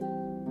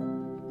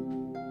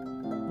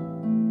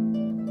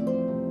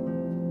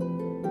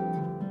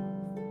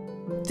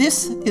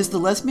This is the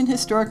Lesbian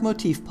Historic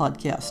Motif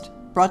podcast,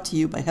 brought to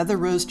you by Heather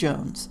Rose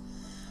Jones.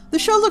 The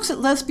show looks at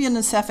lesbian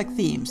and sapphic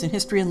themes in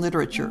history and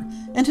literature,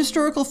 and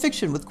historical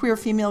fiction with queer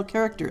female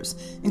characters,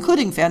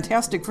 including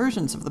fantastic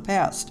versions of the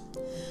past.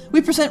 We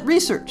present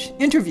research,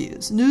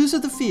 interviews, news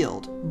of the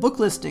field, book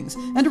listings,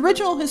 and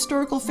original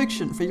historical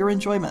fiction for your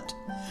enjoyment.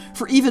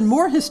 For even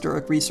more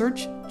historic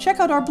research, check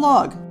out our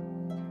blog.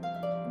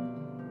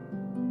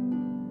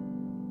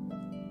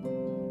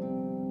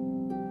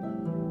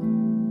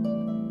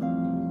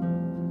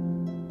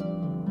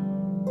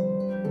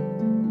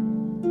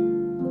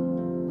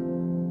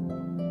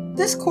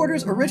 This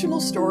quarter's original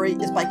story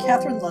is by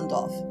Catherine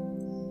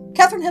Lundoff.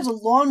 Catherine has a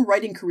long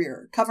writing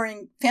career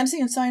covering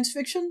fantasy and science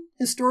fiction,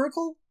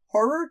 historical,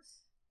 horror,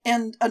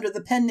 and, under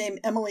the pen name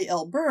Emily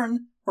L.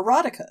 Byrne,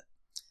 erotica.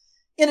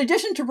 In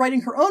addition to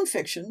writing her own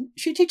fiction,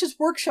 she teaches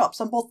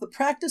workshops on both the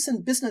practice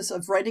and business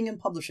of writing and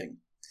publishing.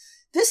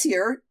 This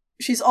year,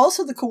 she's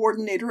also the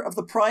coordinator of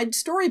the Pride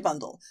Story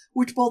Bundle,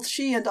 which both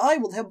she and I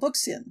will have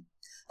books in.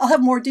 I'll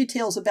have more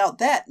details about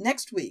that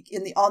next week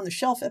in the On the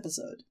Shelf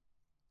episode.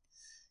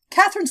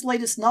 Catherine's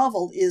latest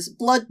novel is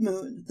Blood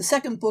Moon, the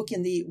second book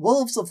in the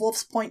Wolves of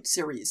Wolf's Point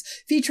series,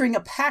 featuring a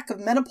pack of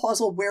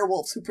menopausal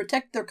werewolves who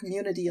protect their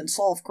community and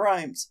solve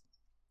crimes.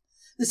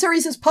 The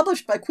series is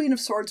published by Queen of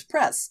Swords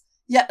Press,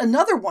 yet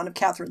another one of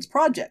Catherine's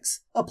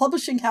projects, a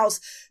publishing house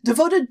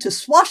devoted to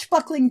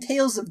swashbuckling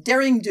tales of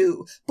daring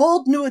do,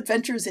 bold new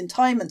adventures in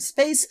time and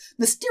space,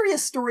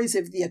 mysterious stories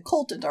of the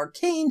occult and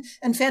arcane,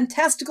 and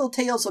fantastical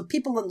tales of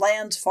people and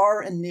lands far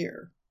and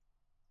near.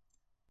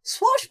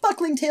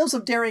 Swashbuckling tales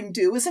of daring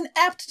do is an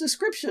apt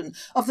description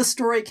of the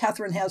story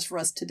Catherine has for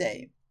us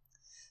today.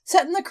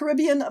 Set in the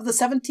Caribbean of the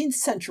 17th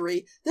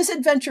century, this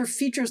adventure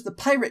features the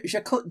pirate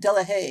Jacot de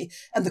la Haye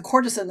and the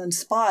courtesan and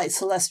spy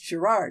Celeste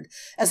Girard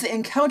as they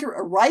encounter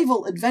a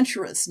rival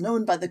adventuress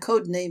known by the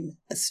code name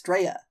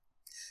Estrella.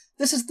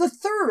 This is the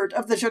third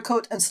of the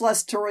Jacot and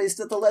Celeste stories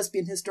that the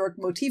Lesbian Historic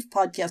Motif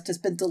podcast has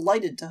been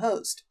delighted to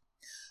host.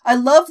 I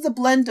love the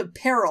blend of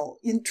peril,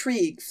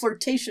 intrigue,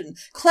 flirtation,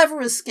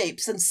 clever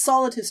escapes, and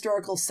solid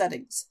historical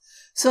settings.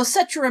 So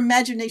set your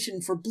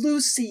imagination for blue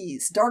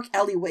seas, dark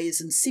alleyways,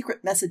 and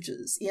secret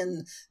messages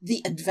in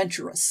The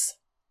Adventuress.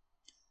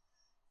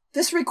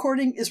 This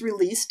recording is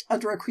released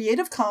under a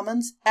Creative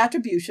Commons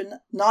Attribution,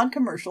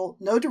 Non-Commercial,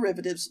 No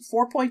Derivatives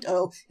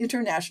 4.0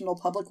 International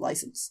Public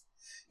License.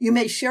 You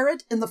may share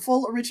it in the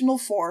full original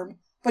form,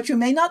 but you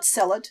may not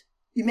sell it,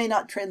 you may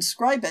not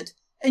transcribe it,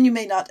 and you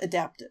may not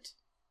adapt it.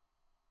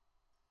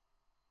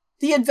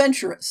 The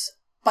Adventuress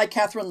by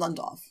Catherine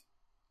Lundoff.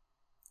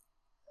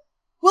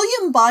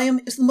 William Byam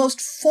is the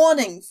most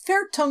fawning,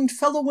 fair-tongued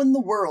fellow in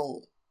the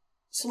world.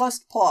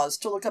 Celeste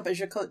paused to look up at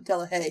Jacot de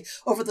la Haye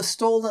over the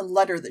stolen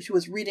letter that she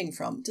was reading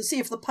from to see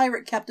if the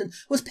pirate captain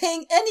was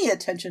paying any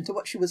attention to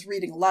what she was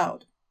reading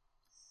aloud.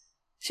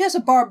 She has a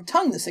barbed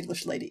tongue, this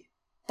English lady.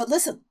 But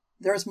listen,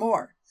 there is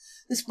more.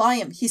 This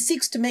Byam, he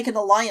seeks to make an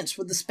alliance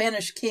with the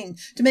Spanish king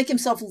to make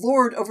himself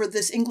lord over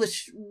this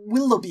English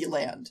Willoughby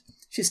land.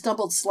 She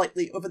stumbled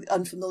slightly over the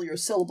unfamiliar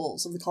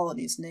syllables of the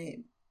colony's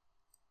name.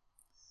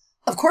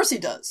 Of course he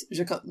does,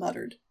 Jacot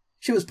muttered.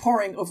 She was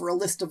poring over a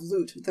list of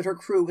loot that her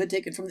crew had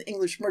taken from the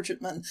English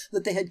merchantmen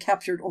that they had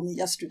captured only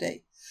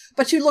yesterday.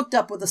 But she looked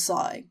up with a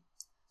sigh.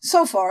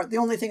 So far, the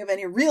only thing of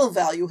any real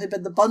value had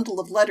been the bundle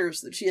of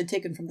letters that she had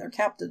taken from their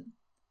captain.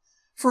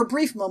 For a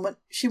brief moment,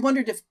 she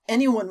wondered if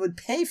anyone would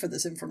pay for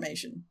this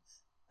information,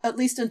 at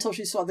least until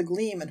she saw the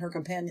gleam in her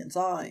companion's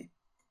eye.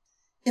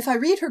 If I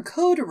read her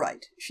code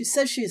aright, she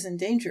says she is in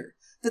danger,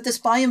 that this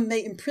Byam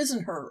may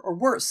imprison her, or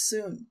worse,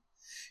 soon.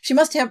 She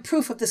must have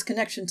proof of this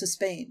connection to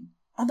Spain.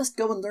 I must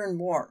go and learn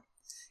more.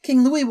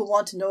 King Louis will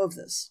want to know of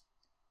this.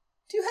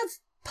 Do you have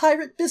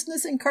pirate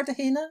business in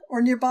Cartagena,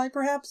 or nearby,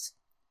 perhaps?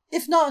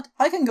 If not,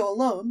 I can go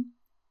alone.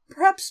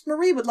 Perhaps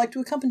Marie would like to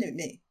accompany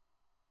me.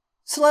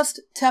 Celeste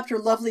tapped her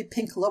lovely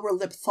pink lower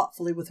lip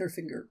thoughtfully with her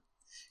finger.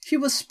 She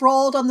was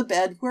sprawled on the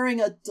bed, wearing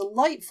a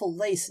delightful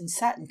lace and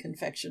satin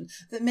confection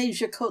that made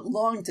Jacot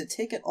long to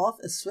take it off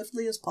as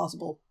swiftly as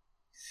possible.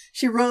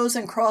 She rose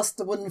and crossed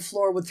the wooden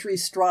floor with 3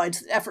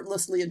 strides that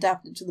effortlessly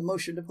adapted to the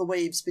motion of the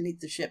waves beneath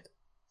the ship.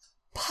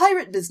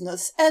 Pirate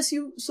business, as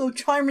you so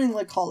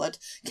charmingly call it,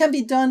 can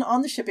be done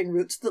on the shipping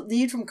routes that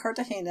lead from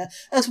Cartagena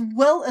as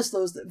well as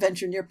those that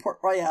venture near Port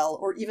Royal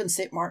or even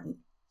St. Martin.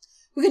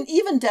 We can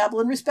even dabble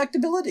in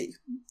respectability.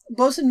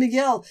 Bosun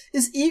Miguel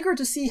is eager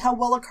to see how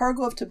well a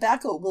cargo of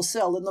tobacco will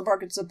sell in the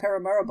markets of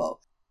Paramaribo,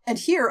 and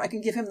here I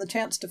can give him the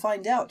chance to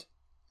find out.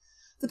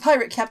 The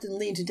pirate captain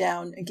leaned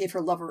down and gave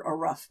her lover a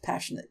rough,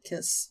 passionate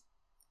kiss.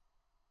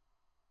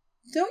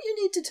 Don't you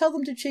need to tell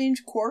them to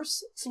change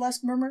course?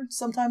 Celeste murmured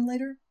sometime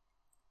later.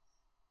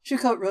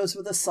 Jacot rose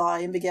with a sigh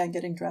and began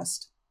getting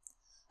dressed.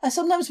 I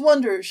sometimes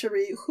wonder,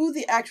 Cherie, who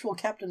the actual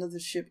captain of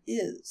this ship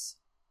is.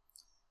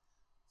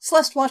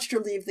 Celeste watched her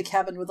leave the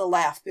cabin with a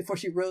laugh before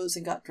she rose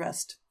and got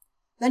dressed.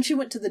 Then she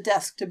went to the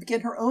desk to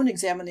begin her own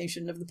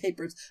examination of the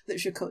papers that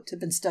Jacot had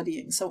been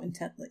studying so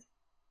intently.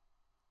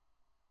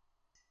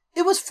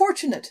 It was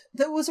fortunate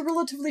that it was a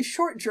relatively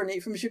short journey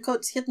from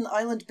Jacot's hidden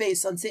island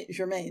base on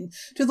Saint-Germain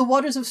to the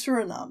waters of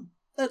Suriname,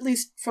 at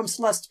least from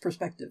Celeste's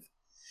perspective.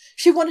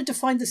 She wanted to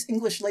find this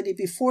English lady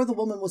before the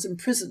woman was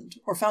imprisoned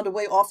or found a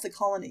way off the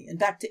colony and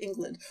back to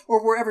England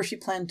or wherever she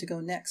planned to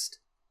go next.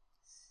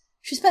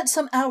 She spent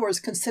some hours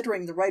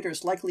considering the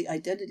writer's likely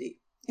identity,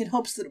 in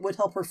hopes that it would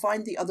help her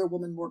find the other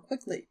woman more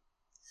quickly.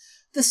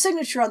 The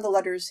signature on the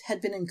letters had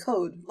been in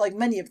code, like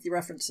many of the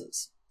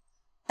references.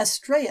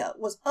 Estrella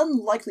was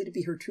unlikely to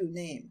be her true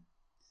name.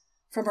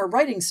 From her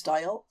writing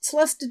style,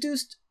 Celeste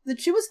deduced that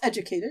she was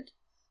educated,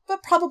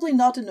 but probably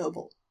not a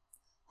noble.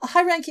 A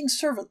high-ranking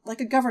servant like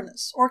a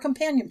governess, or a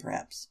companion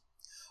perhaps.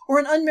 Or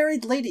an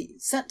unmarried lady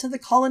sent to the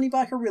colony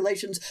by her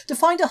relations to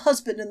find a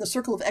husband in the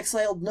circle of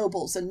exiled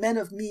nobles and men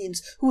of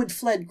means who had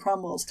fled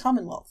Cromwell's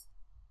Commonwealth.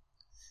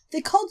 They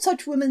called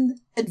such women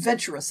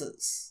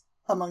adventuresses,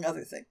 among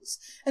other things,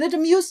 and it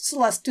amused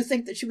Celeste to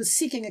think that she was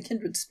seeking a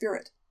kindred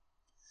spirit.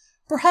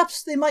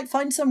 Perhaps they might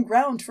find some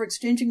ground for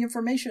exchanging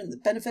information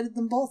that benefited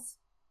them both.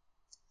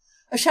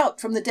 A shout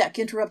from the deck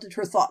interrupted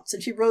her thoughts,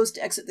 and she rose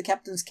to exit the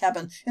captain's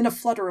cabin in a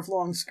flutter of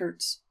long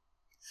skirts.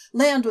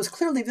 Land was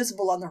clearly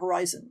visible on the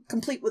horizon,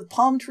 complete with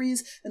palm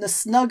trees and a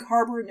snug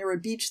harbor near a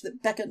beach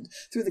that beckoned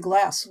through the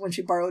glass when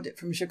she borrowed it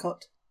from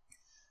Jacot.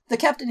 The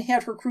captain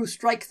had her crew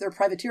strike their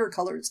privateer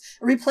colors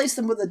and replace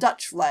them with a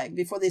Dutch flag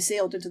before they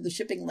sailed into the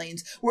shipping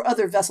lanes where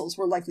other vessels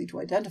were likely to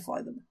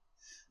identify them.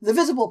 The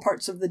visible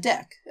parts of the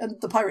deck, and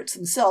the pirates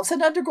themselves,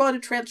 had undergone a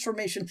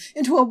transformation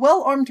into a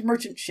well-armed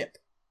merchant ship,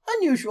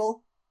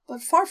 unusual,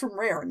 but far from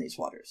rare in these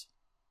waters.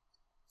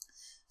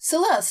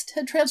 Celeste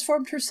had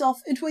transformed herself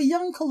into a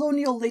young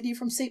colonial lady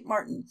from St.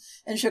 Martin,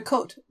 and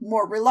Jacot,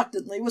 more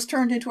reluctantly, was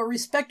turned into a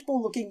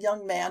respectable-looking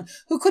young man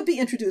who could be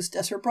introduced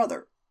as her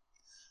brother.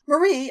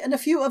 Marie and a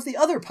few of the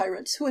other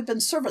pirates who had been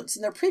servants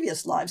in their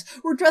previous lives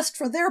were dressed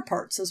for their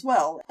parts as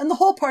well, and the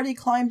whole party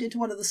climbed into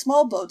one of the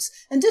small boats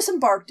and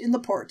disembarked in the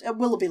port at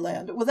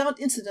Willoughbyland without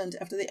incident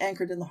after they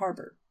anchored in the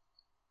harbor.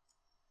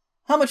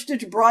 "How much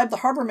did you bribe the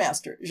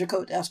harbour-master?"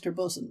 Jacot asked her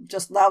boatswain,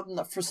 just loud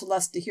enough for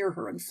Celeste to hear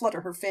her and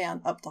flutter her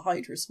fan up to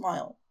hide her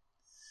smile.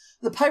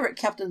 The pirate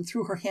captain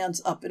threw her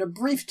hands up in a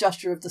brief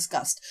gesture of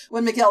disgust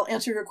when Miguel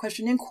answered her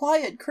question in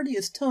quiet,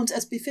 courteous tones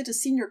as befit a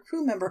senior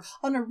crew member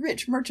on a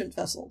rich merchant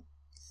vessel.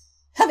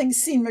 Having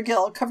seen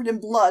Miguel covered in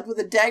blood with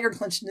a dagger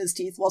clenched in his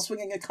teeth while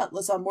swinging a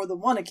cutlass on more than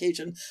one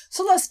occasion,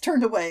 Celeste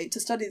turned away to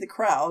study the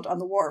crowd on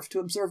the wharf to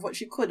observe what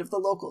she could of the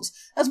locals,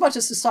 as much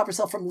as to stop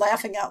herself from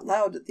laughing out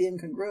loud at the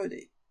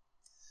incongruity.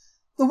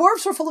 The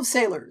wharves were full of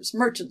sailors,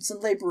 merchants, and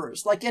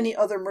laborers, like any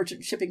other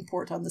merchant shipping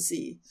port on the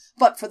sea,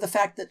 but for the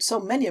fact that so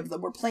many of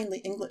them were plainly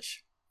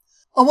English.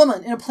 A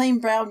woman in a plain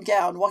brown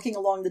gown walking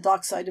along the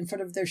dockside in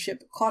front of their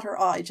ship caught her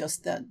eye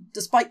just then,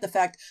 despite the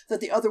fact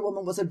that the other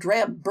woman was a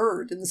drab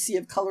bird in the sea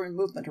of color and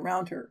movement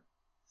around her.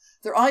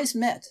 Their eyes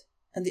met,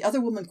 and the other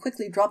woman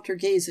quickly dropped her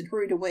gaze and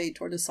hurried away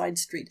toward a side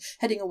street,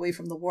 heading away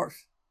from the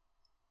wharf.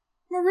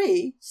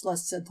 "Marie,"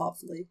 Celeste said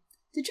thoughtfully,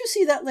 "did you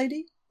see that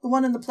lady? The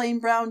one in the plain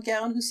brown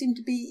gown who seemed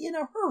to be in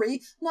a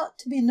hurry not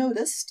to be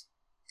noticed?"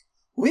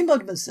 "Oui,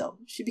 mademoiselle.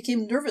 She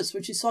became nervous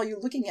when she saw you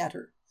looking at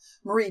her."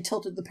 Marie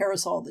tilted the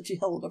parasol that she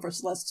held over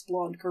Celeste's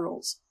blonde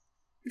curls.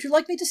 "Would you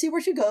like me to see where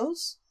she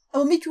goes? I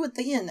will meet you at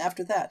the inn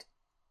after that."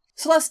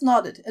 Celeste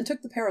nodded and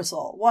took the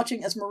parasol,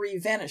 watching as Marie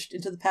vanished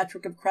into the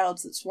patchwork of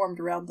crowds that swarmed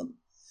around them.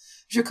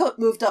 Jacot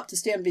moved up to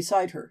stand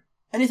beside her.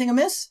 "Anything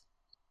amiss?"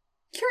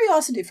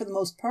 "Curiosity for the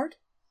most part.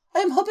 I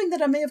am hoping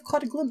that I may have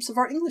caught a glimpse of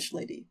our English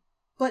lady,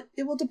 but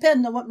it will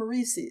depend on what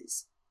Marie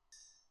sees."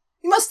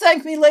 "You must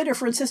thank me later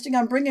for insisting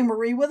on bringing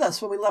Marie with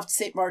us when we left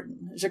St.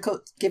 Martin."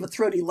 Jacot gave a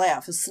throaty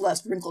laugh as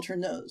Celeste wrinkled her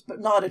nose, but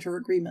nodded her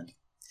agreement.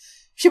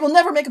 "She will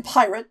never make a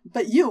pirate,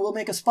 but you will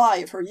make a spy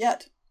of her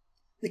yet."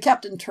 The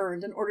captain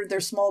turned and ordered their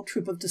small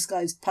troop of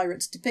disguised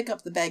pirates to pick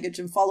up the baggage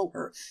and follow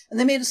her, and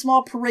they made a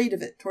small parade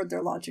of it toward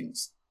their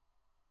lodgings.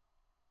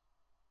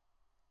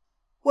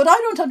 "What I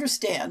don't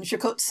understand,"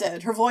 Jacot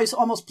said, her voice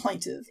almost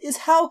plaintive, "is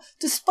how,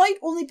 despite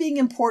only being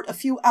in port a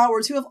few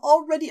hours, you have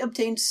already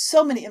obtained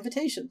so many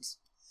invitations."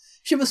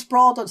 She was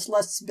sprawled on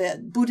Celeste's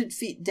bed, booted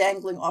feet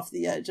dangling off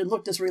the edge, and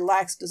looked as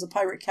relaxed as a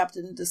pirate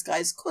captain in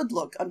disguise could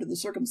look under the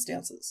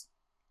circumstances.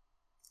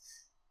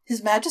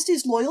 "His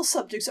Majesty's loyal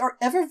subjects are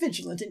ever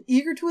vigilant and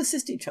eager to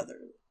assist each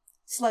other."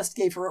 Celeste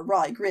gave her a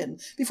wry grin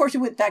before she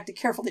went back to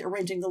carefully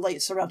arranging the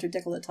lace around her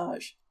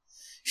décolletage.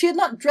 She had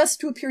not dressed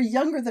to appear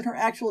younger than her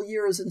actual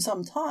years in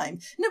some time,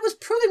 and it was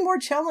proving more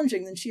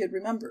challenging than she had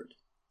remembered.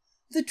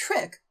 The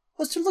trick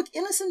was to look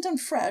innocent and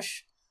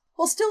fresh,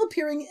 while still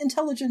appearing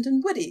intelligent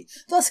and witty,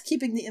 thus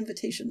keeping the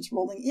invitations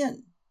rolling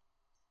in.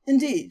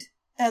 "Indeed.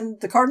 And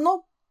the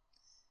cardinal?"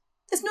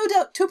 "Is no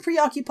doubt too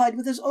preoccupied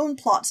with his own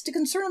plots to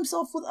concern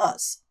himself with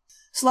us."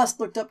 Celeste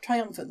looked up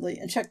triumphantly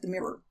and checked the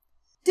mirror.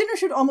 "Dinner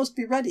should almost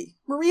be ready.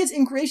 Marie is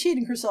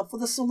ingratiating herself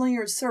with the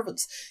Solinier's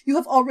servants. You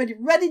have already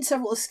readied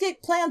several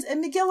escape plans, and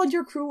Miguel and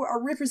your crew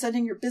are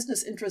representing your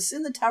business interests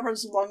in the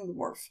taverns along the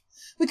wharf.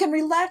 We can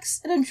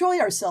relax and enjoy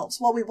ourselves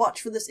while we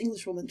watch for this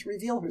Englishwoman to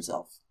reveal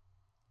herself."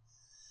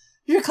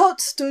 Jacquot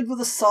stood with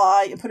a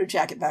sigh and put her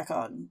jacket back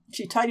on.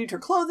 She tidied her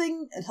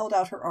clothing and held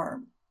out her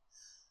arm.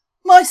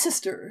 "My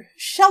sister,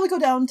 shall we go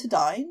down to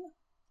dine?"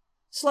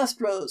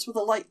 Celeste rose with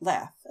a light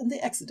laugh, and they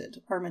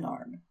exited arm in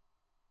arm.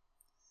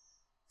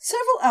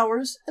 Several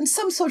hours and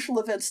some social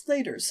events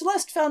later,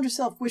 Celeste found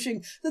herself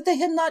wishing that they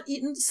had not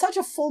eaten such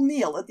a full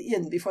meal at the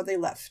inn before they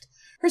left.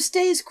 Her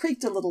stays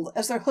creaked a little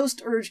as their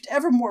host urged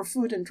ever more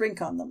food and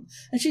drink on them,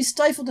 and she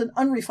stifled an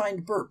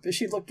unrefined burp as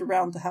she looked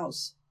around the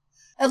house.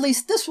 At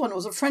least this one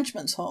was a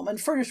Frenchman's home, and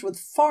furnished with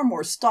far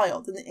more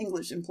style than the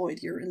English employed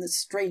here in this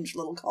strange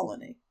little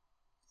colony.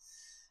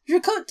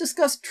 Jacquot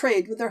discussed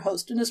trade with their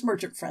host and his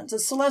merchant friends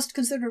as Celeste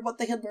considered what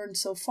they had learned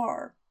so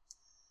far.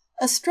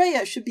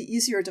 Estrella should be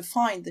easier to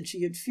find than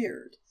she had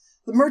feared.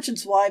 The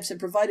merchants' wives had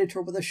provided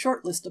her with a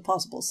short list of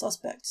possible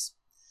suspects.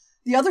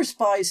 The other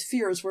spies'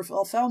 fears were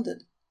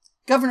well-founded.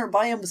 Governor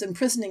Byam was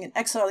imprisoning and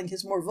exiling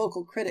his more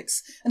vocal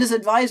critics, and his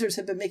advisers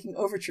had been making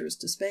overtures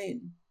to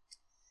Spain.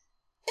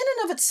 In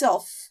and of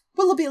itself,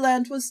 Willoughby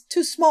Land was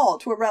too small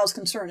to arouse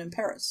concern in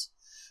Paris.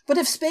 But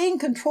if Spain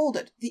controlled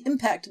it, the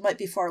impact might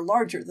be far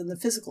larger than the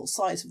physical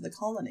size of the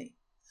colony.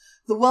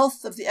 The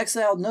wealth of the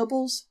exiled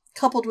nobles,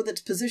 coupled with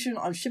its position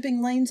on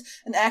shipping lanes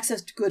and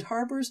access to good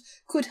harbors,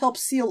 could help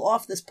seal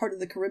off this part of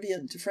the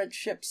Caribbean to French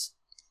ships,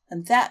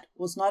 and that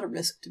was not a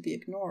risk to be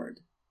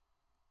ignored.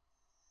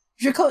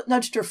 Jacquot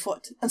nudged her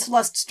foot, and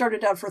Celeste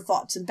started out of her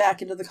thoughts and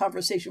back into the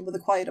conversation with a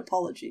quiet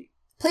apology.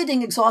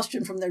 Pleading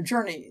exhaustion from their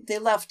journey, they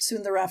left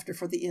soon thereafter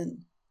for the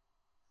inn.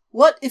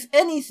 What, if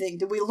anything,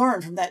 did we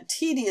learn from that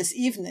tedious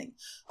evening,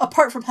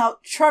 apart from how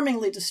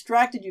charmingly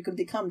distracted you can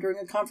become during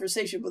a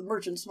conversation with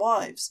merchants'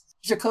 wives?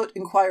 Jacquot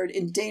inquired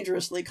in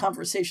dangerously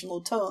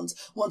conversational tones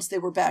once they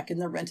were back in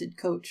their rented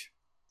coach.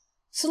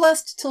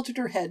 Celeste tilted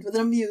her head with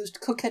an amused,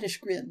 coquettish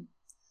grin.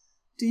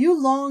 "Do you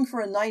long for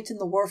a night in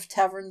the wharf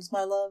taverns,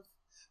 my love?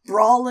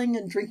 Brawling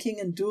and drinking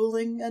and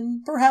dueling,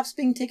 and perhaps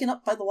being taken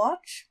up by the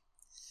watch?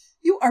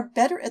 You are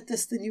better at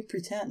this than you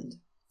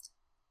pretend.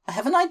 I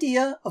have an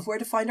idea of where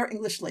to find our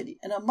English lady,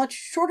 and a much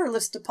shorter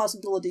list of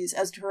possibilities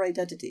as to her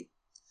identity.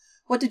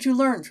 What did you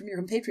learn from your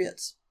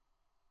compatriots?"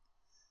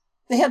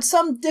 "They had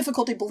some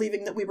difficulty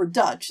believing that we were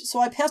Dutch, so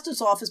I passed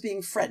us off as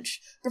being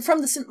French, but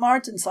from the St.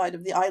 Martin side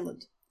of the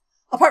island.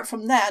 Apart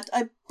from that,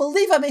 I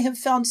believe I may have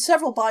found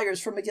several buyers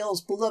for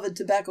Miguel's beloved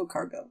tobacco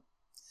cargo."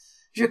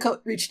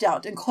 Jacquot reached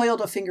out and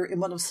coiled a finger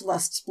in one of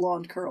Celeste's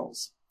blonde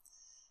curls.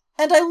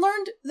 "And I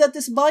learned that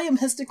this Byam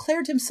has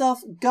declared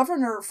himself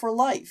governor for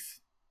life."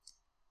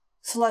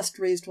 Celeste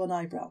raised one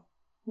eyebrow.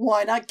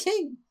 "Why not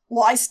king?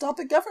 Why stop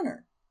at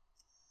governor?"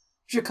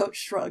 Jacquot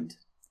shrugged.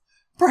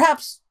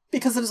 "Perhaps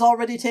because it is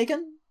already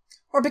taken?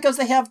 Or because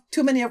they have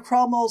too many of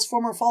Cromwell's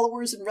former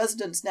followers in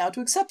residence now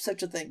to accept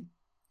such a thing.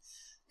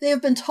 They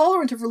have been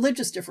tolerant of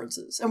religious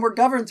differences, and were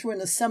governed through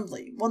an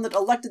assembly, one that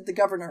elected the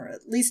governor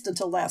at least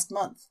until last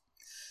month.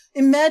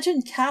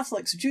 Imagine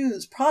Catholics,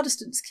 Jews,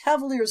 Protestants,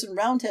 Cavaliers, and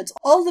Roundheads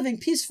all living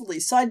peacefully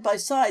side by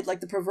side like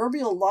the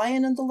proverbial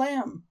lion and the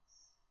lamb."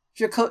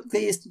 Jacquot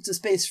gazed into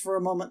space for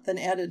a moment, then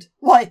added,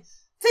 "Why,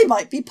 they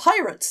might be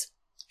pirates!"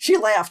 She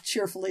laughed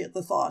cheerfully at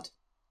the thought.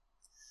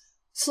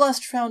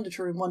 Celeste frowned at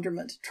her in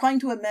wonderment, trying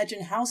to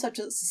imagine how such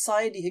a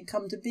society had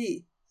come to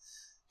be.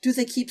 Do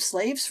they keep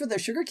slaves for their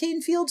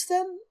sugar-cane fields,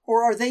 then?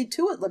 Or are they,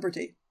 too, at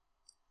liberty?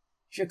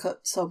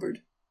 Jacquot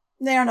sobered.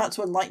 "They are not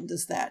so enlightened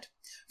as that.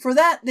 For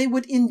that, they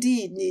would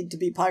indeed need to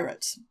be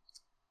pirates.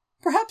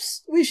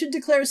 Perhaps we should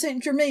declare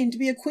Saint Germain to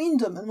be a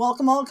queendom and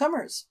welcome all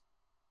comers."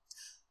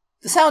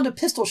 The sound of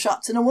pistol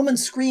shots and a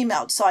woman's scream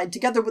outside,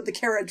 together with the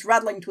carriage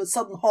rattling to a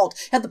sudden halt,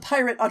 had the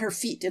pirate on her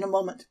feet in a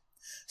moment.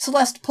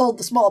 Celeste pulled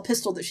the small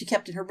pistol that she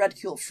kept in her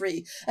reticule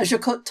free, as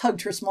Jacquot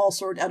tugged her small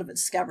sword out of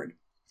its scabbard.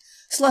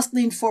 Celeste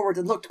leaned forward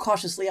and looked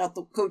cautiously out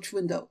the coach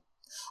window.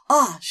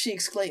 "Ah!" she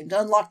exclaimed,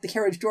 and unlocked the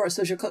carriage door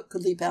so Jacquot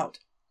could leap out.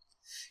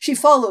 She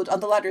followed on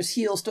the latter's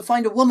heels to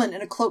find a woman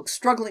in a cloak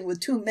struggling with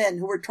two men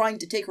who were trying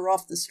to take her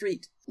off the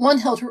street. One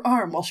held her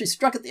arm while she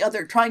struck at the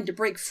other, trying to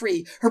break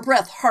free, her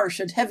breath harsh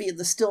and heavy in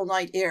the still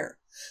night air.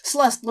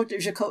 Celeste looked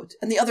at Jacquot,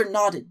 and the other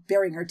nodded,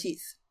 baring her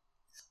teeth.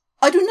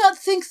 "I do not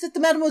think that the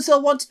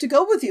mademoiselle wants to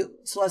go with you,"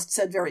 Celeste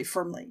said very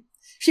firmly.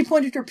 She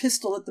pointed her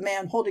pistol at the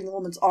man holding the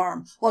woman's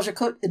arm, while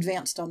Jacquot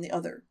advanced on the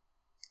other.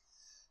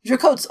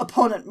 Jacquot's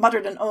opponent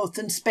muttered an oath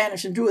in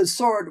Spanish and drew his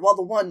sword, while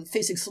the one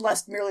facing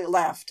Celeste merely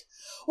laughed.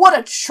 "What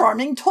a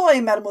charming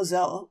toy,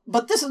 mademoiselle!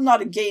 But this is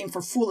not a game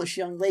for foolish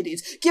young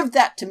ladies. Give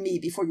that to me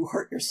before you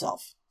hurt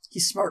yourself." He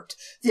smirked,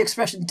 the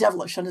expression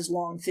devilish on his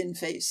long, thin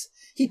face.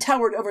 He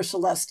towered over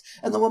Celeste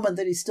and the woman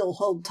that he still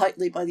held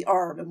tightly by the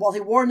arm, and while he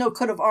wore no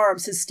coat of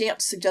arms, his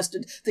stance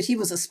suggested that he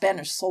was a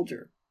Spanish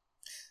soldier.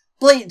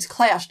 Blades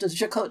clashed as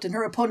Jacquot and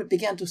her opponent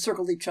began to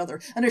circle each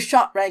other, and a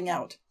shot rang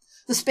out.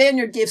 The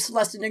Spaniard gave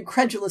Celeste an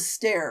incredulous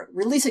stare,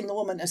 releasing the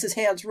woman as his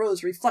hands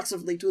rose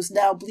reflexively to his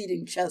now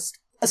bleeding chest.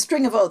 A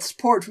string of oaths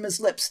poured from his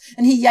lips,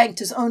 and he yanked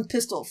his own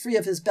pistol free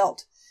of his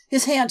belt.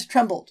 His hand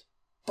trembled,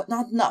 but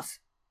not enough.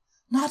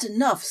 Not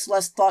enough,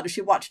 Celeste thought as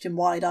she watched him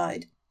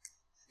wide-eyed.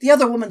 The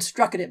other woman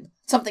struck at him,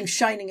 something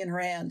shining in her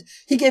hand.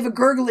 He gave a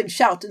gurgling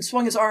shout and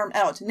swung his arm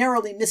out,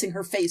 narrowly missing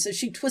her face as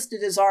she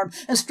twisted his arm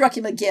and struck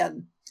him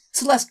again.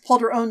 Celeste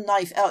pulled her own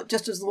knife out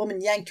just as the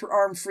woman yanked her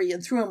arm free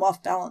and threw him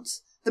off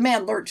balance. The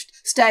man lurched,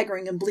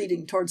 staggering and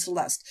bleeding toward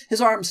Celeste,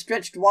 his arms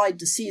stretched wide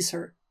to seize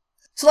her.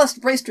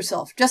 Celeste braced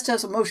herself just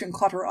as a motion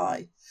caught her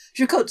eye.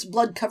 Jacot's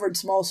blood-covered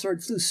small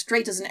sword flew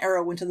straight as an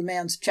arrow into the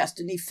man's chest,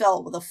 and he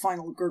fell with a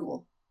final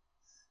gurgle.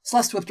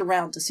 Celeste whipped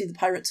around to see the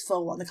pirate's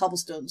foe on the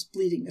cobblestones,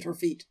 bleeding at her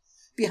feet.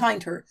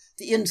 Behind her,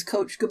 the inn's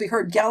coach could be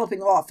heard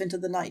galloping off into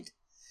the night.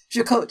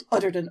 Jacot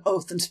uttered an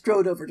oath and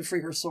strode over to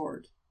free her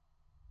sword.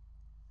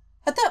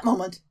 At that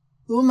moment,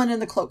 the woman in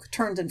the cloak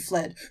turned and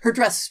fled, her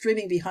dress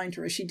streaming behind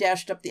her as she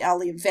dashed up the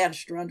alley and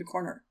vanished around a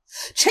corner.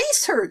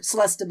 "Chase her!"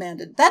 Celeste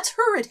demanded. "That's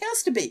her! It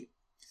has to be!"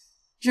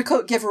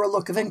 Jacot gave her a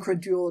look of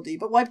incredulity,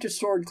 but wiped her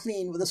sword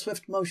clean with a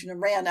swift motion and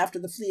ran after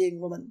the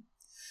fleeing woman.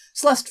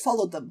 Celeste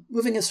followed them,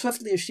 moving as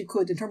swiftly as she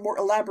could in her more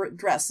elaborate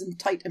dress and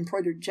tight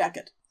embroidered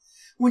jacket.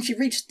 When she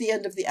reached the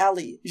end of the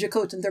alley,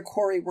 Jacot and their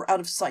quarry were out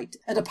of sight,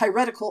 and a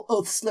piratical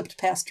oath slipped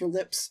past her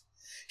lips.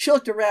 She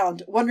looked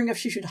around, wondering if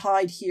she should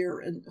hide here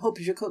and hope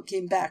Jacot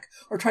came back,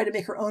 or try to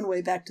make her own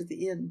way back to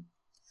the inn.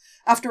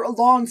 After a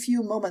long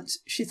few moments,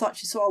 she thought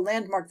she saw a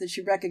landmark that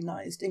she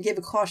recognized, and gave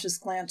a cautious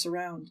glance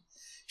around.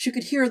 She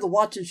could hear the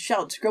watch's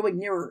shouts growing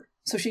nearer,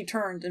 so she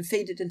turned and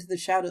faded into the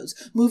shadows,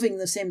 moving in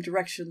the same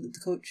direction that the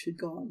coach had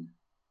gone.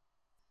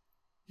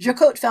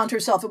 Jacot found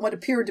herself in what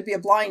appeared to be a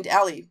blind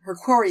alley, her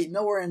quarry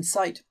nowhere in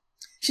sight.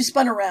 She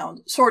spun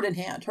around, sword in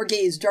hand, her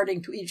gaze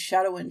darting to each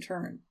shadow in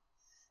turn.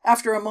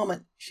 After a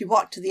moment, she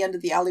walked to the end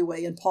of the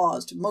alleyway and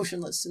paused,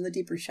 motionless in the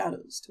deeper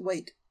shadows, to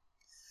wait.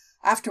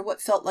 After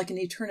what felt like an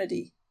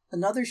eternity,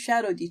 another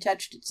shadow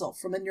detached itself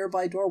from a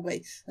nearby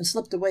doorway and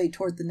slipped away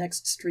toward the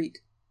next street.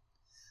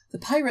 The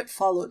pirate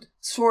followed,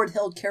 sword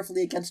held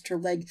carefully against her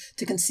leg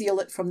to conceal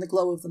it from the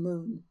glow of the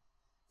moon.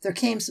 There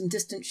came some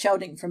distant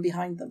shouting from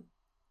behind them.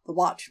 The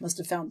watch must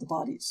have found the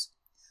bodies.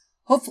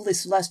 Hopefully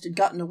Celeste had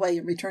gotten away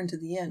and returned to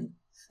the inn.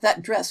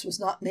 That dress was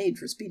not made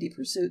for speedy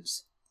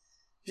pursuits.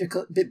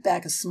 Jacot bit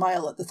back a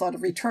smile at the thought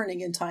of returning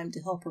in time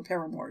to help her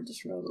paramour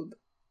disrobe.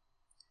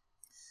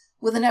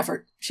 With an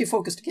effort, she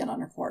focused again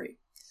on her quarry.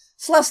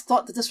 Celeste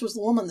thought that this was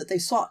the woman that they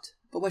sought,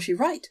 but was she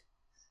right?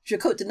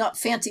 Jacot did not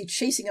fancy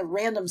chasing a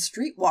random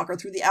streetwalker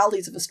through the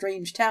alleys of a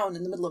strange town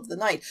in the middle of the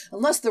night,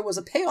 unless there was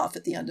a payoff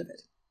at the end of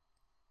it.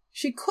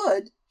 She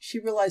could, she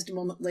realized a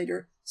moment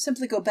later,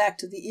 simply go back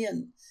to the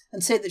inn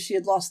and say that she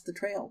had lost the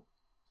trail.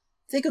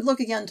 They could look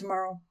again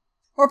tomorrow.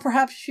 Or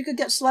perhaps she could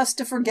get Celeste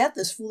to forget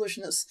this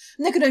foolishness,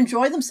 and they could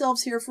enjoy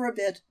themselves here for a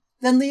bit,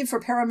 then leave for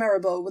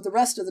Paramaribo with the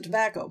rest of the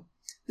tobacco.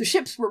 The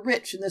ships were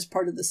rich in this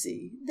part of the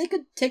sea. They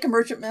could take a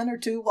merchantman or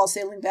two while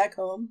sailing back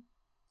home.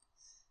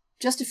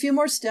 Just a few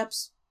more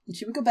steps, and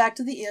she would go back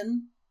to the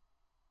inn.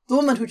 The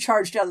woman who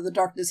charged out of the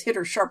darkness hit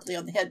her sharply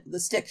on the head with a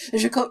stick,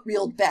 and Jacot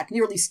reeled back,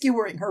 nearly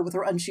skewering her with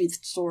her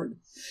unsheathed sword.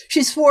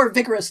 She swore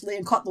vigorously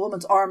and caught the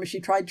woman's arm as she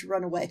tried to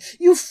run away.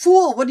 "You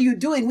fool! What are you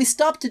doing? We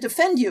stopped to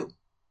defend you!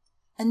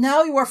 And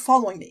now you are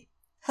following me.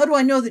 How do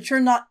I know that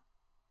you're not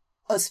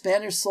a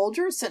Spanish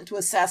soldier sent to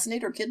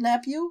assassinate or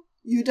kidnap you?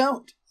 You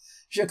don't."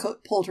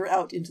 Jacot pulled her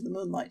out into the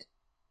moonlight.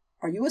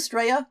 "Are you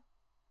Estrella?"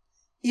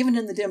 Even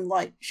in the dim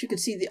light, she could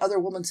see the other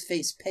woman's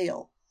face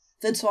pale,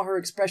 then saw her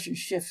expression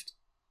shift.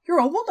 "You're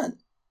a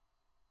woman.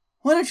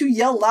 Why don't you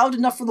yell loud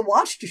enough for the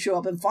watch to show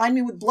up and find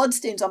me with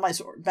bloodstains on my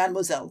sword,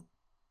 mademoiselle?"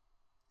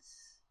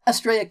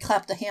 Estrella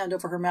clapped a hand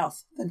over her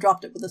mouth, then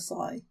dropped it with a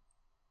sigh.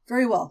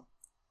 "Very well.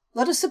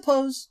 Let us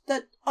suppose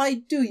that I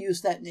do use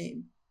that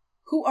name.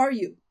 Who are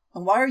you,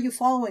 and why are you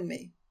following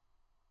me?"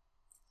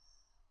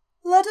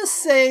 "Let us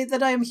say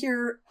that I am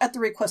here at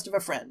the request of a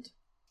friend.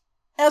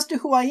 As to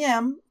who I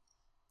am,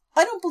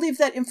 I don't believe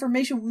that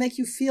information will make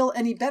you feel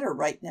any better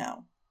right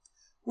now.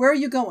 Where are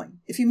you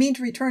going? If you mean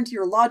to return to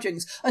your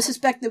lodgings, I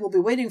suspect they will be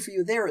waiting for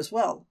you there as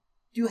well.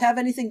 Do you have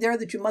anything there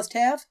that you must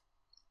have?"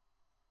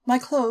 "My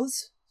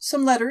clothes,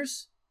 some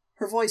letters."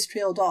 Her voice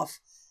trailed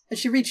off, and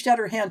she reached out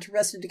her hand to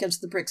rest it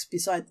against the bricks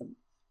beside them.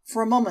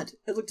 For a moment,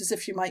 it looked as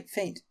if she might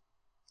faint.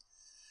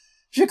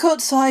 Jacot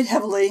sighed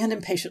heavily and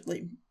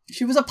impatiently.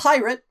 She was a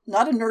pirate,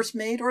 not a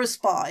nursemaid or a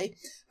spy,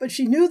 but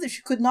she knew that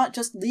she could not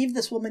just leave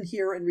this woman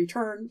here and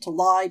return to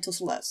lie to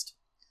Celeste.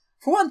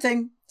 For one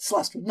thing,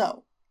 Celeste would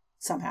know,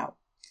 somehow.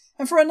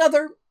 And for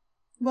another,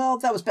 well,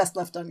 that was best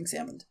left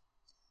unexamined.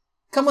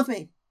 "Come with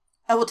me.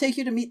 I will take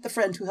you to meet the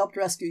friend who helped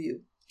rescue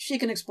you. She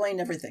can explain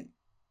everything."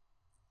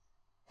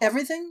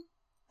 "Everything?"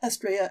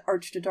 Estrella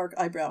arched a dark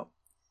eyebrow.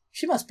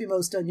 "She must be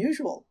most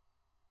unusual."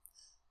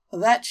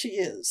 "That she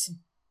is."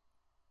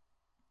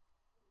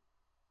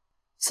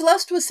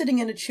 Celeste was sitting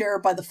in a chair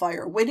by the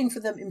fire, waiting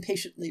for them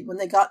impatiently when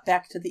they got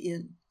back to the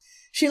inn.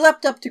 She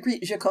leapt up to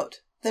greet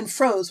Jacot, then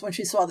froze when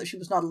she saw that she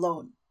was not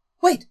alone.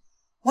 "Wait!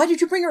 Why did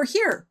you bring her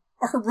here?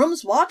 Are her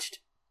rooms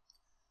watched?"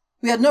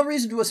 "We had no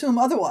reason to assume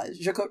otherwise,"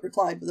 Jacot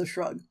replied with a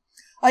shrug.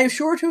 "I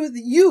assured her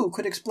that you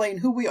could explain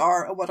who we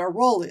are and what our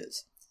role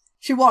is."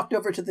 She walked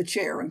over to the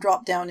chair and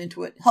dropped down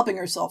into it, helping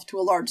herself to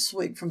a large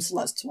swig from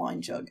Celeste's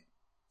wine jug.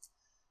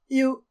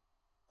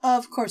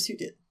 Of course you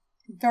did.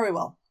 Very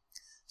well.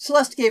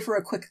 Celeste gave her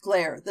a quick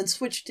glare, then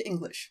switched to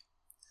English.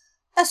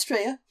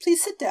 Estrella,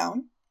 please sit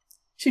down.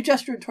 She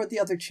gestured toward the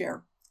other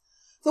chair.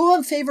 The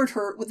woman favored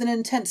her with an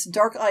intense,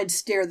 dark-eyed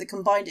stare that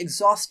combined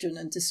exhaustion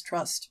and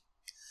distrust.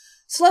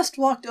 Celeste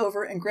walked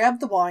over and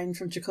grabbed the wine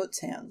from Jacot's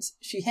hands.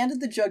 She handed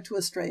the jug to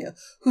Estrella,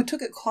 who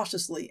took it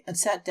cautiously and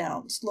sat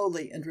down,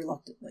 slowly and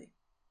reluctantly.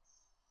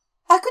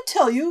 I could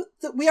tell you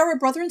that we are a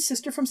brother and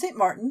sister from St.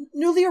 Martin,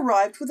 newly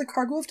arrived with a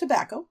cargo of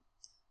tobacco,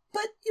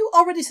 but you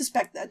already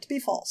suspect that to be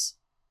false.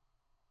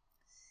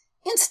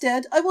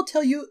 Instead, I will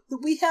tell you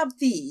that we have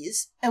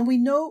these, and we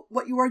know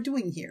what you are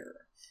doing here.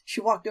 She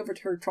walked over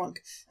to her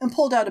trunk and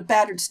pulled out a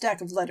battered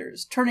stack of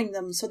letters, turning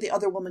them so the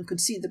other woman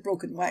could see the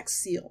broken wax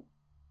seal.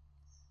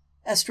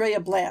 Estrella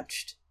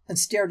blanched and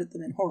stared at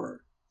them in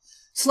horror.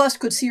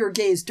 Celeste could see her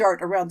gaze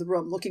dart around the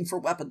room, looking for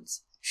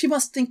weapons. She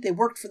must think they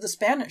worked for the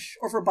Spanish,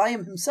 or for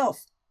Byam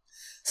himself.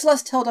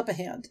 Celeste held up a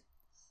hand.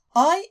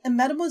 I am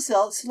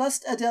Mademoiselle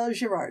Celeste Adèle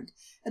Girard,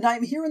 and I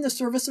am here in the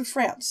service of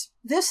France.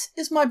 This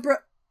is my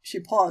She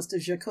paused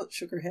as Jacot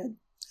shook her head.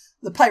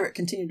 The pirate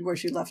continued where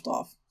she left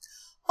off.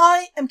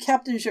 I am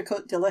Captain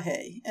Jacot de la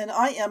Haye, and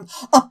I am—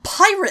 A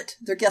pirate!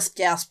 Their guest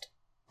gasped.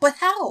 But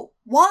how?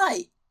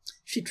 Why?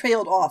 She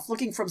trailed off,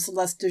 looking from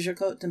Celeste to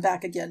Jacot and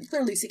back again,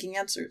 clearly seeking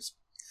answers.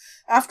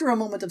 After a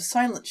moment of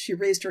silence, she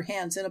raised her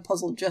hands in a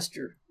puzzled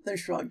gesture, then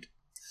shrugged.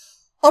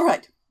 All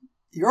right,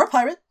 you're a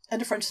pirate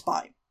and a French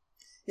spy,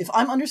 if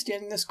I'm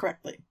understanding this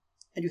correctly.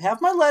 And you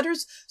have my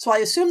letters, so I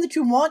assume that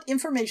you want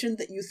information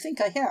that you think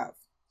I have.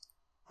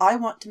 I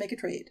want to make a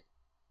trade.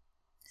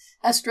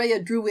 Estrella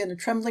drew in a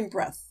trembling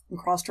breath and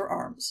crossed her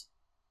arms.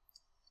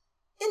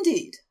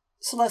 Indeed.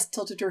 Celeste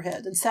tilted her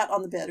head and sat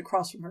on the bed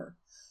across from her.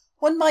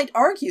 One might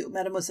argue,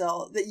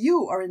 mademoiselle, that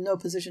you are in no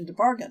position to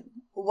bargain,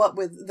 what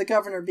with the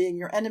governor being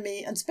your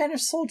enemy and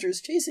Spanish soldiers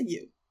chasing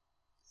you.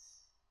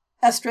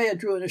 Estrella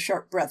drew in a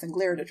sharp breath and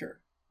glared at her.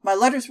 My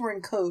letters were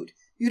in code.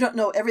 You don't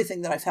know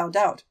everything that I found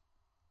out.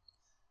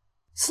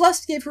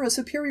 Celeste gave her a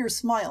superior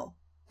smile,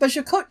 but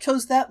Jacot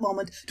chose that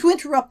moment to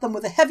interrupt them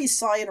with a heavy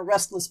sigh and a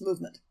restless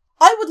movement.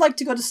 I would like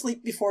to go to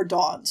sleep before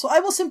dawn, so I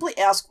will simply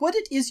ask what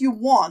it is you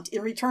want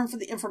in return for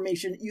the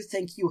information you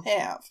think you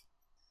have.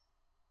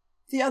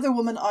 The other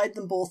woman eyed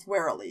them both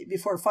warily,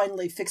 before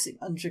finally fixing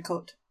on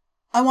Jacot.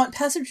 I want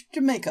passage to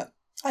Jamaica.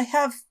 I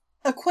have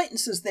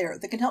acquaintances there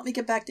that can help me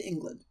get back to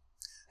England.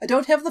 I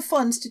don't have the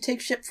funds to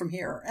take ship from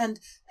here, and,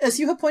 as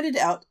you have pointed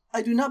out,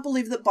 I do not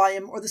believe that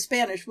Byam or the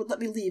Spanish would let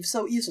me leave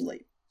so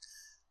easily.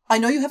 I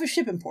know you have a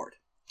ship in port.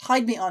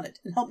 Hide me on it,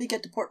 and help me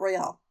get to Port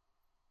Royal.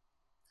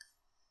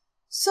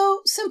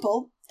 So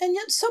simple, and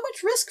yet so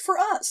much risk for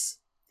us.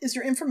 Is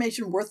your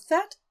information worth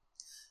that?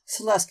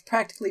 Celeste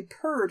practically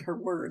purred her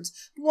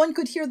words, but one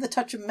could hear the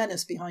touch of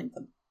menace behind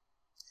them.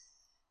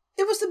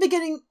 It was the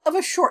beginning of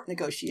a short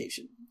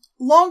negotiation,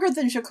 longer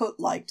than Jacot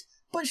liked,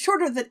 but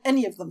shorter than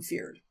any of them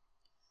feared.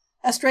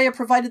 Estrella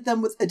provided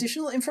them with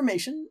additional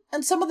information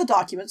and some of the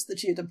documents that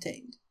she had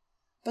obtained.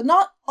 But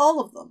not all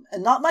of them,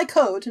 and not my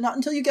code, not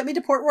until you get me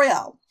to Port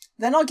Royal.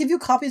 Then I'll give you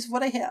copies of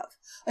what I have.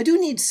 I do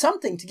need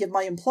something to give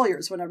my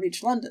employers when I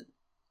reach London.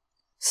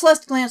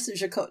 Celeste glanced at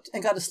Jacot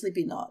and got a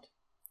sleepy nod.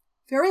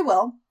 Very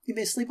well. You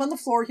may sleep on the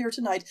floor here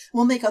tonight, and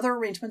we'll make other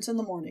arrangements in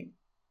the morning.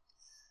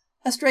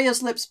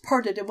 Estrella's lips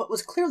parted in what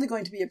was clearly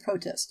going to be a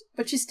protest,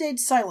 but she stayed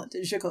silent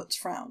at Jacot's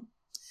frown.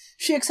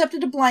 She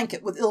accepted a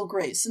blanket with ill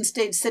grace and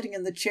stayed sitting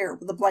in the chair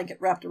with the blanket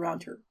wrapped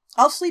around her.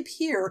 I'll sleep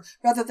here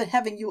rather than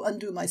having you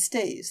undo my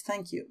stays,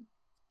 thank you.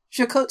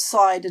 Jacot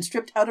sighed and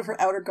stripped out of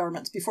her outer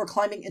garments before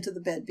climbing into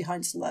the bed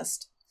behind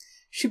Celeste.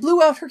 She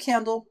blew out her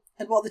candle,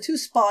 and while the two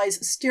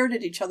spies stared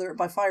at each other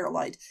by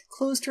firelight,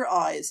 closed her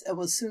eyes and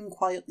was soon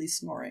quietly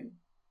snoring.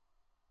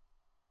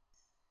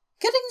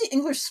 Getting the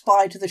English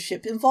spy to the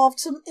ship involved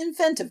some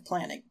inventive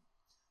planning.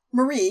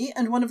 Marie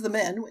and one of the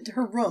men went to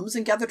her rooms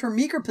and gathered her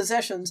meagre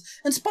possessions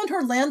and spun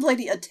her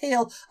landlady a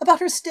tale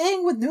about her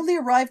staying with newly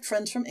arrived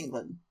friends from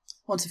England.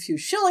 Once a few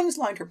shillings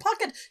lined her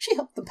pocket, she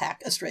helped them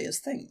pack Estrella's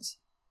things.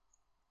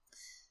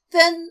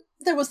 Then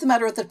there was the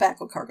matter of the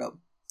tobacco cargo.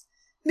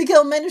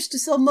 Miguel managed to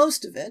sell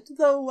most of it,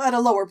 though at a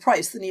lower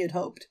price than he had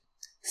hoped.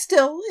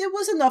 Still, it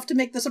was enough to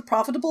make this a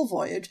profitable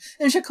voyage,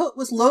 and Jacot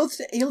was loath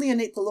to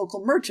alienate the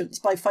local merchants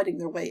by fighting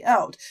their way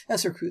out,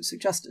 as her crew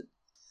suggested.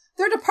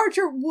 Their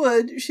departure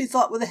would, she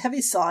thought with a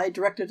heavy sigh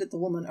directed at the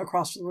woman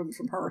across the room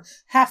from her,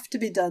 have to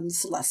be done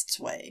Celeste's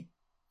way.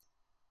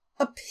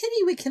 A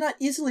pity we cannot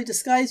easily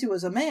disguise you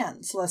as a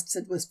man, Celeste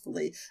said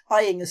wistfully,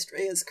 eyeing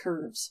Estrella's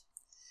curves.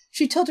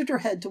 She tilted her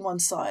head to one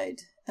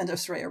side, and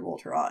Estrella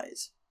rolled her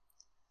eyes.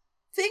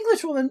 The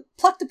Englishwoman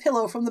plucked a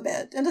pillow from the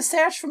bed and a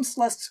sash from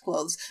Celeste's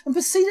clothes and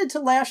proceeded to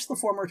lash the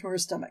former to her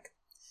stomach.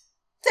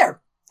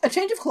 There, a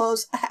change of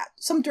clothes, a hat,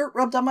 some dirt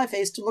rubbed on my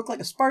face to look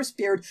like a sparse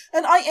beard,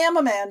 and I am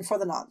a man for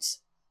the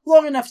nonce.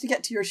 Long enough to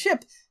get to your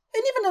ship,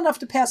 and even enough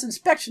to pass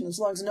inspection as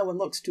long as no one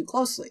looks too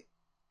closely.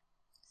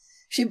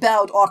 She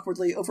bowed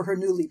awkwardly over her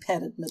newly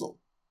padded middle.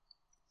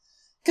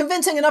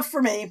 Convincing enough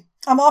for me.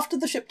 I'm off to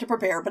the ship to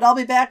prepare, but I'll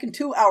be back in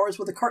 2 hours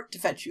with a cart to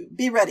fetch you.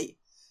 Be ready.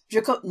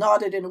 Jacot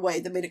nodded in a way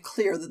that made it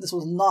clear that this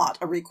was not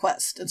a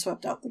request and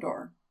swept out the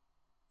door.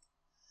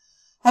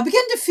 I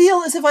begin to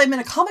feel as if I am in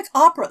a comic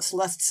opera,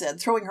 Celeste said,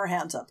 throwing her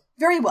hands up.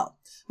 Very well.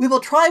 We will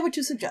try what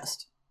you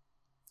suggest.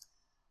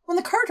 When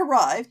the cart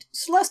arrived,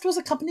 Celeste was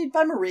accompanied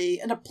by Marie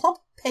and a plump,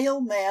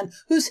 pale man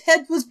whose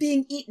head was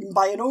being eaten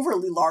by an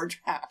overly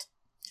large hat.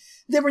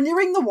 They were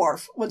nearing the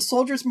wharf when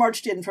soldiers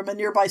marched in from a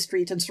nearby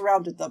street and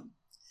surrounded them.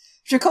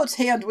 Jacot's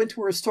hand went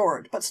to her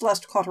sword, but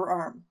Celeste caught her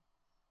arm.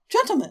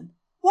 Gentlemen,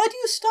 why do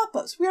you stop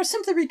us? We are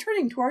simply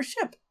returning to our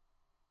ship.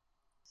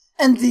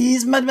 And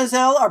these,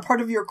 mademoiselle, are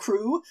part of your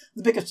crew?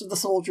 The biggest of the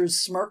soldiers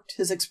smirked,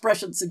 his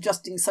expression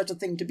suggesting such a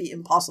thing to be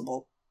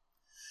impossible.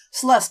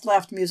 Celeste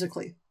laughed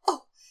musically.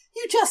 Oh,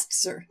 you jest,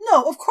 sir.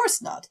 No, of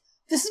course not.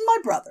 This is my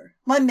brother,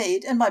 my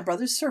maid, and my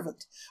brother's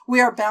servant. We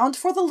are bound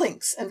for the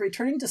Links and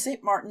returning to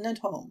St. Martin and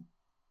home.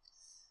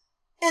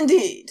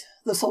 Indeed.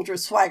 The soldier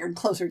swaggered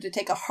closer to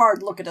take a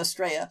hard look at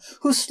Estrella,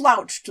 who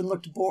slouched and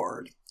looked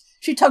bored.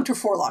 She tugged her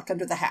forelock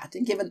under the hat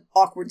and gave an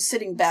awkward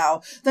sitting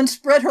bow, then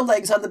spread her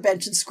legs on the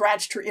bench and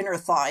scratched her inner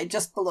thigh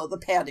just below the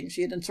padding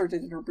she had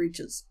inserted in her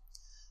breeches.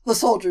 The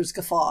soldiers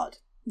guffawed.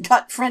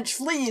 Got French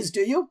fleas,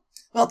 do you?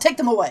 Well, take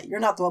them away. You're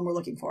not the one we're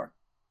looking for.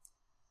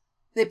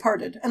 They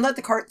parted and let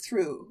the cart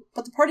through,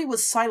 but the party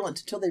was silent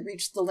until they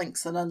reached the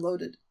Links and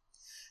unloaded.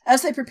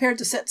 As they prepared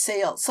to set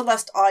sail,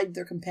 Celeste eyed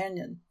their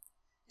companion.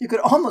 You could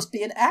almost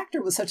be an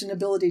actor with such an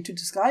ability to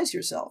disguise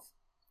yourself.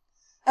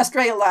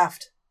 Estrella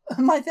laughed.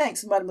 My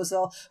thanks,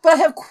 mademoiselle, but I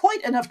have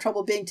quite enough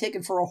trouble being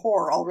taken for a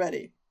whore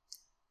already.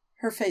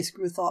 Her face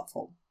grew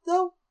thoughtful.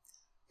 Though,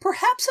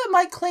 perhaps I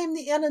might claim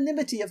the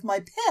anonymity of my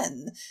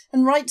pen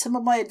and write some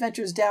of my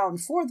adventures down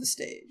for the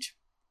stage.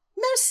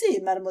 Merci,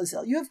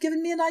 mademoiselle, you have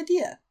given me an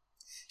idea.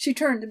 She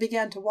turned and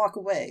began to walk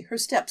away, her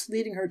steps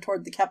leading her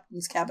toward the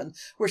captain's cabin,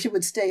 where she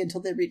would stay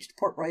until they reached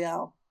Port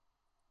Royal.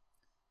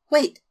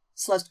 Wait,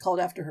 Celeste called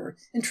after her,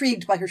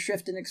 intrigued by her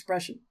shrift and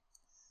expression.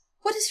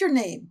 What is your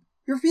name?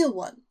 Your real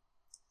one?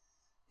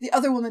 The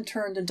other woman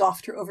turned and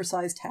doffed her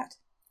oversized hat.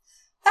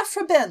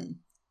 Afraben.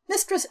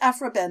 Mistress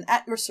Afraben,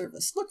 at your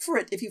service. Look for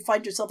it if you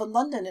find yourself in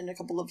London in a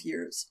couple of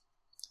years.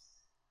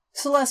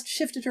 Celeste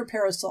shifted her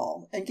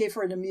parasol and gave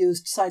her an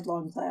amused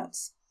sidelong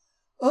glance.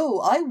 Oh,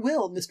 I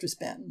will, Mistress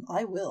Ben,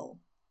 I will.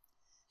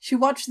 She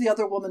watched the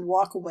other woman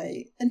walk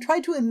away and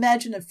tried to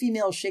imagine a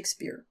female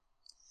Shakespeare.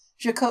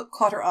 Jacot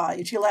caught her eye,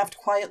 and she laughed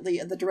quietly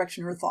at the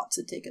direction her thoughts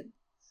had taken.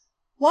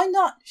 Why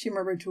not, she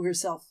murmured to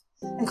herself,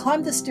 and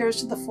climbed the stairs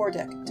to the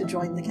foredeck to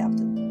join the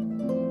captain.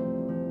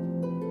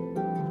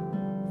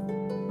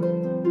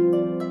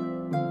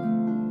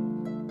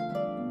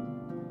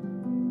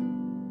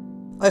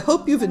 I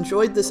hope you've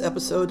enjoyed this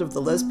episode of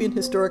the Lesbian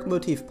Historic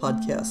Motif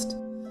podcast.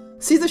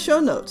 See the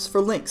show notes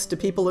for links to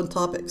people and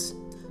topics.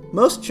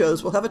 Most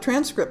shows will have a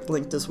transcript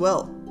linked as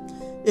well.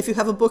 If you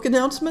have a book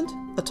announcement,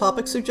 a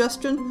topic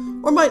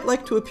suggestion, or might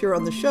like to appear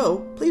on the show,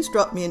 please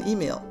drop me an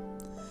email.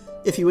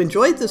 If you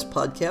enjoyed this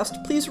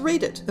podcast, please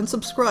rate it and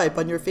subscribe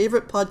on your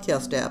favorite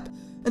podcast app,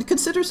 and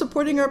consider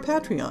supporting our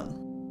Patreon.